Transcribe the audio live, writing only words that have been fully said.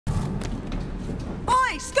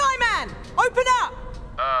Skyman! Open up!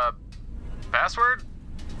 Password?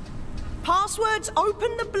 Password's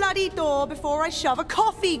open the bloody door before I shove a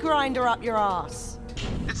coffee grinder up your ass.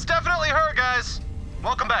 It's definitely her, guys.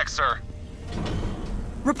 Welcome back, sir.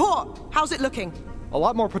 Report. How's it looking? A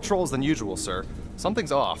lot more patrols than usual, sir.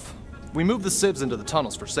 Something's off. We moved the sieves into the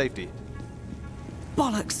tunnels for safety.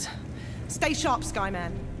 Bollocks. Stay sharp,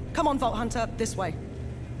 Skyman. Come on, Vault Hunter, this way.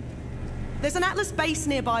 There's an Atlas base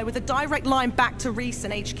nearby with a direct line back to Reese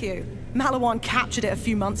and HQ. Malawan captured it a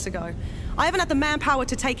few months ago. I haven't had the manpower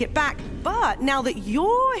to take it back, but now that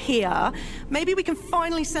you're here, maybe we can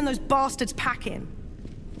finally send those bastards packing.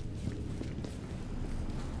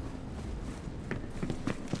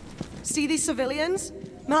 See these civilians?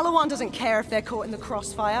 Malawan doesn't care if they're caught in the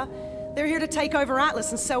crossfire. They're here to take over Atlas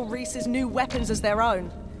and sell Reese's new weapons as their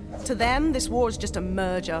own. To them, this war is just a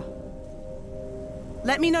merger.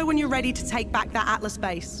 Let me know when you're ready to take back that Atlas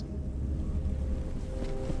base.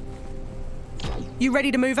 You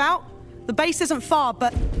ready to move out? The base isn't far,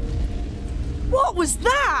 but... What was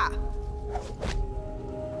that?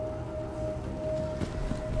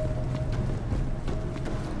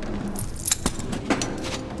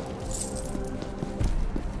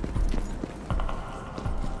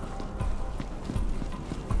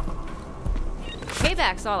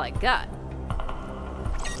 Payback's all I got.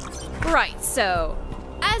 Right, so,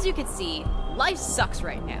 as you can see, life sucks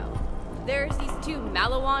right now. There's these two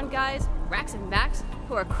Malawan guys, Rax and Max,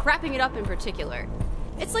 who are crapping it up in particular.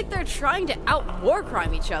 It's like they're trying to out-war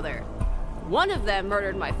crime each other. One of them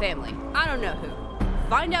murdered my family. I don't know who.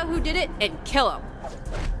 Find out who did it and kill him.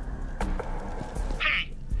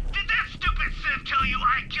 Hey, did that stupid Civ tell you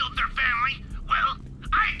I killed their family? Well,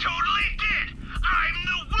 I totally did. I'm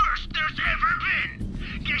the worst there's ever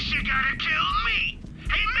been. Guess you gotta kill me.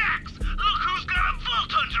 Hey, Max, look who's got a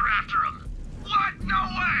Vault Hunter after him. What? No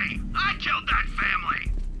way. I killed that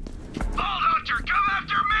family. Vault Hunter, come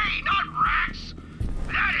after me, not Rax.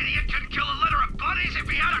 That idiot can kill a litter of bunnies if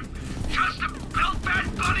he had a custom-built that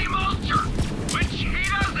bunny mulcher, which he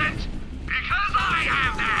doesn't, because I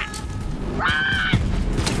have that.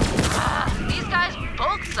 These guys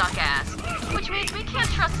both suck ass, which means we can't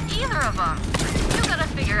trust either of them. You gotta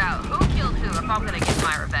figure out who killed who if I'm gonna get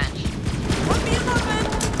my revenge. Let me alone!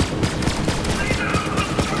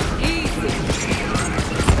 Easy.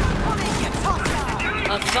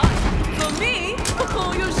 A fight for me?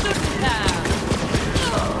 Oh, you shouldn't have.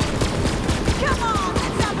 Come on,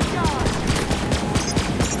 let's have a go.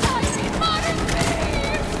 Tiny modern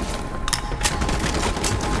thieves!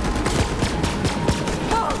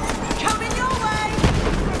 Oh, coming your way!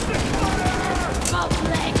 Both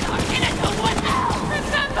legs are in it to what else?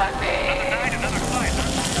 Remember me! Another fight, huh?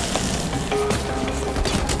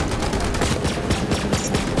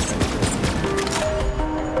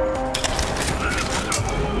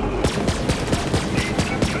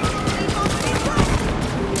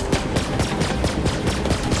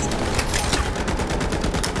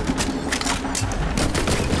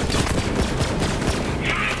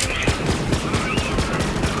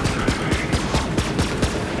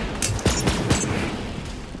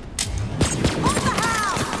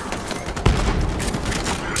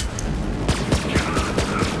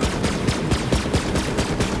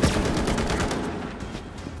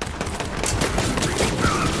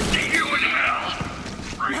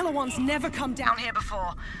 Malawan's never come down here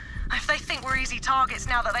before. If they think we're easy targets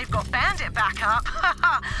now that they've got Bandit back up,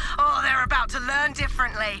 oh, they're about to learn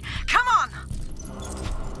differently. Come on!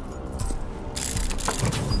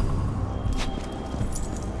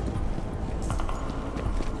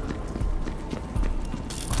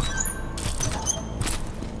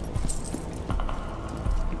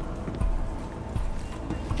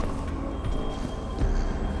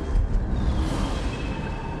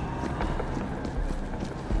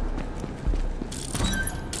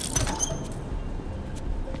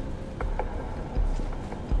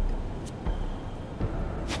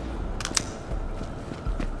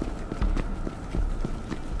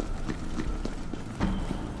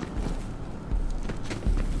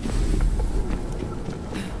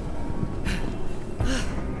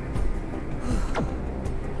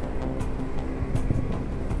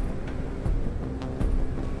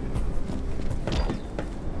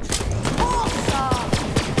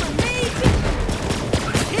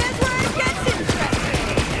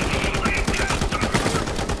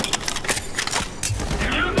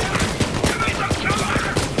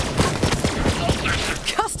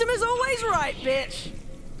 Bitch.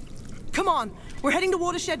 Come on, we're heading to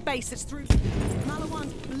Watershed Base. It's through.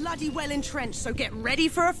 Malawan's bloody well entrenched, so get ready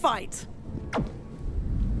for a fight.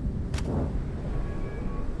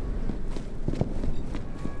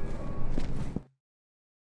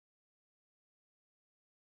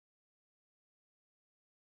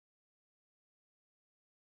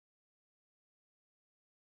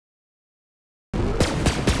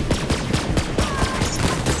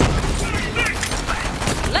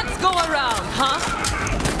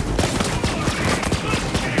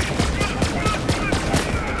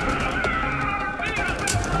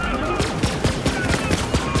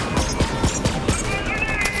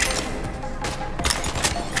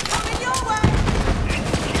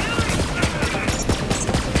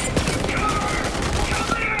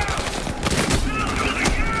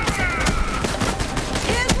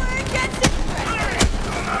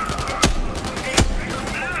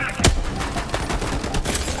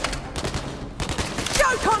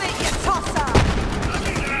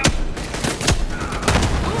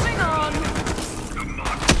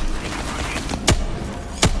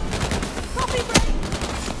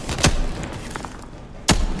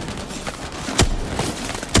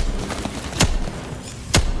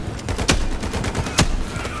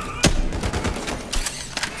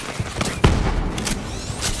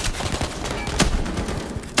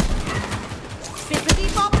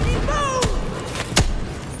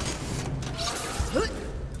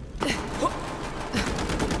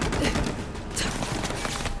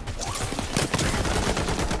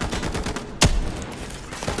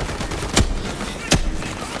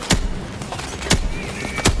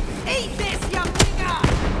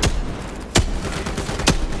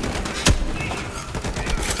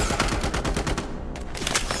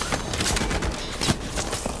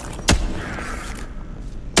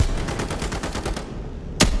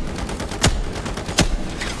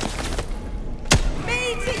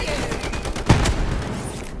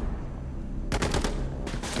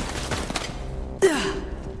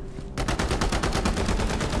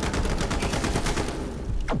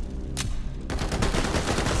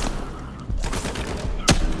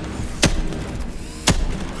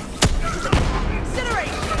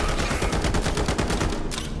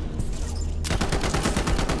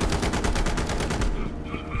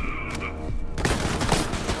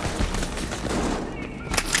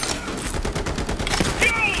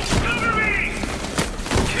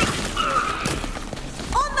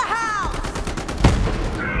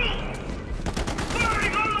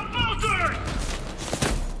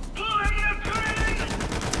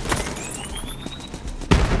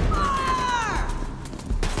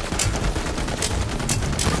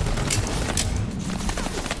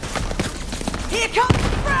 comes the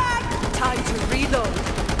frag! Time to reload.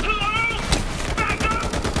 Hello? Back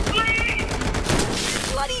up,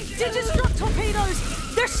 please! Bloody Digistruct torpedoes!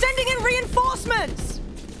 They're sending in reinforcements!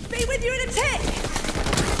 Be with you in a tick!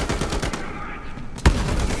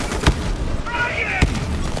 Ryan!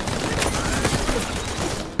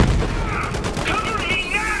 Cover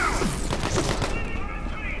me now!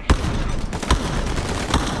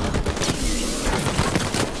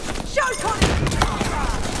 Choke on it!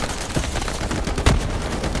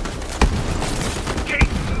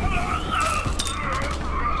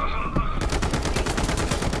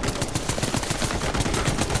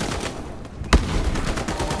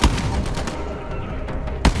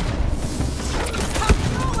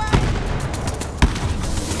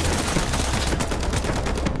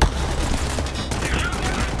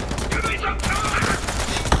 Give me some power!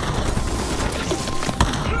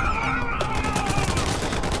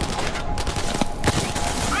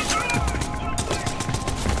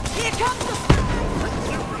 Here comes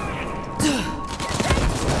the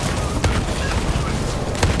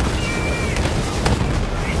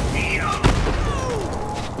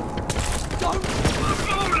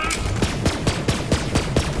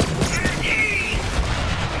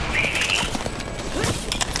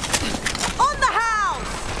on the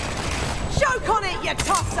house! Choke on it, you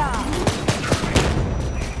tosser!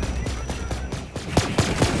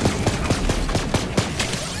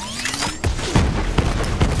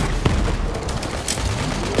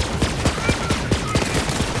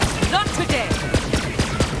 Not today!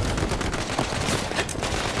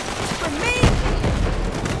 For me!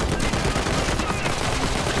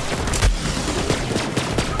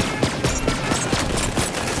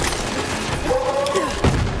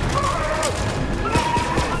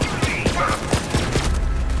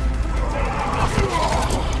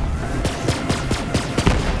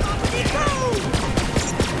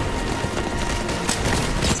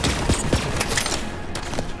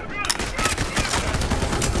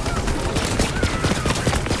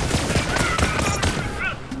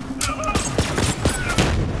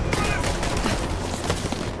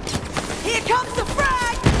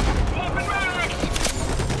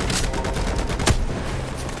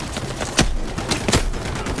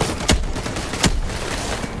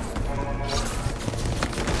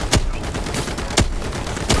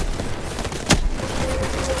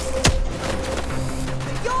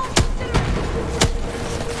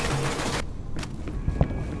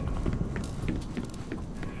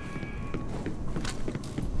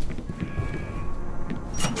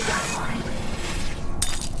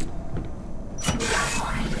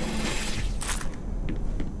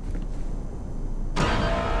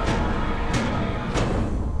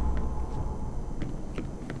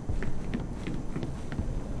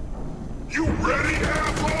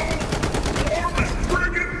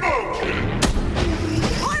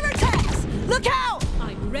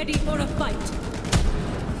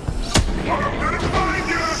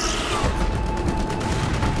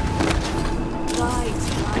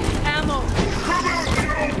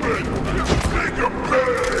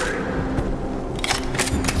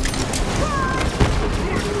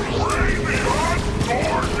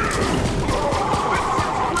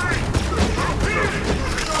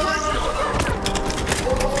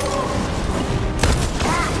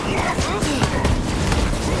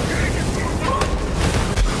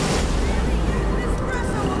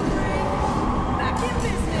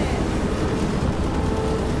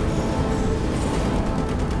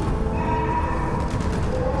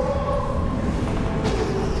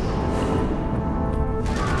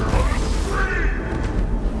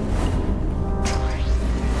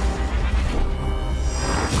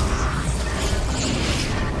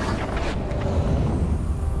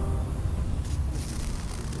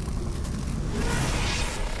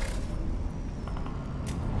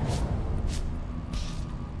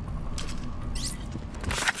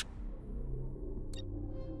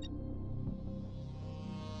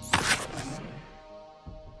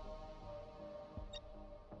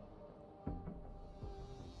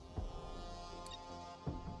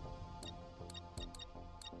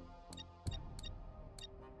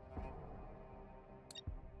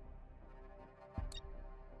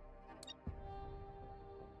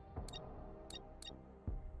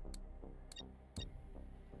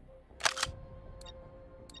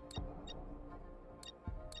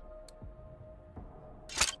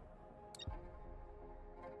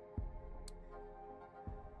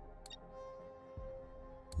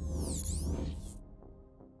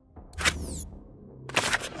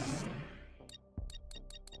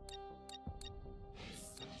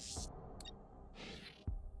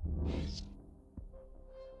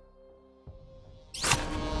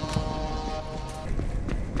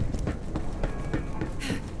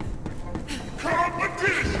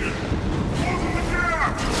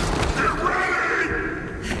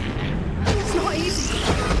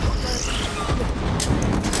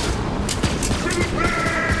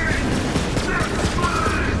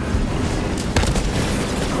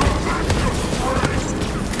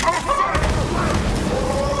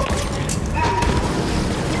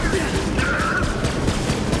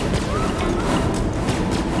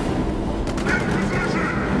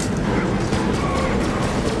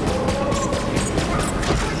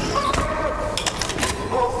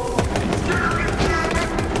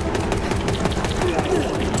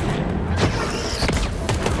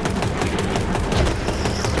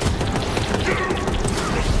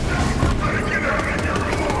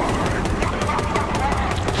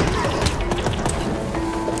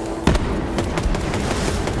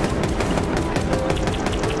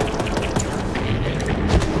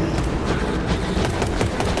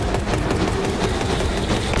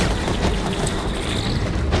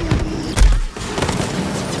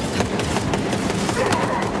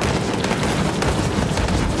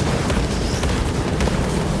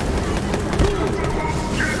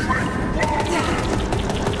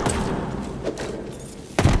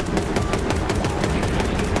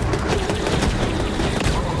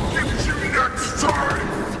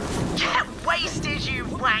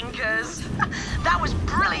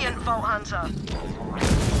 Vault Hunter.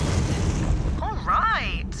 All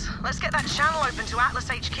right, let's get that channel open to Atlas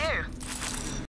HQ.